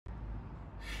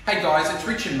Hey guys, it's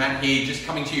Rich and Matt here, just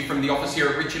coming to you from the office here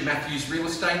at Richard Matthews Real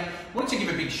Estate. I wanted to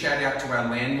give a big shout out to our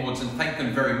landlords and thank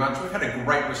them very much. We've had a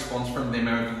great response from them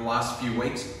over the last few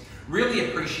weeks.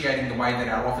 Really appreciating the way that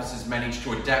our office has managed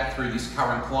to adapt through this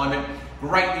current climate.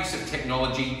 Great use of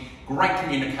technology, great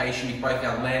communication with both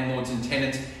our landlords and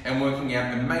tenants, and working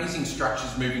out amazing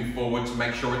structures moving forward to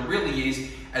make sure it really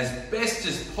is as best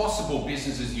as possible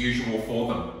business as usual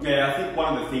for them. Yeah, I think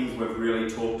one of the things we've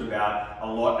really talked about a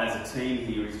lot as a team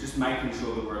here is just making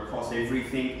sure that we're across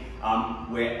everything.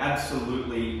 We're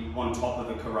absolutely on top of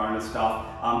the corona stuff.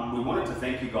 We wanted to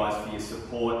thank you guys for your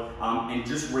support and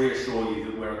just reassure you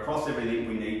that we're across everything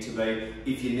we need to be.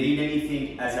 If you need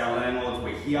anything as our landlords,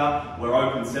 we're here. We're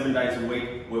open 7 days a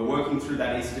week. We're working through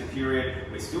that Easter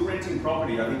period. We're still renting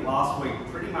property. I think last week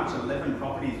pretty much 11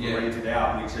 properties were rented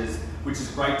out, which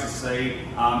is great to see.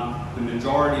 The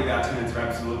majority of our tenants are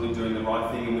absolutely doing the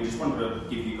right thing, and we just wanted to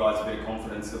give you guys a bit of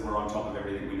confidence that we're on top of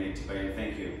everything we need to be. And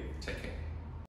thank you. Take care.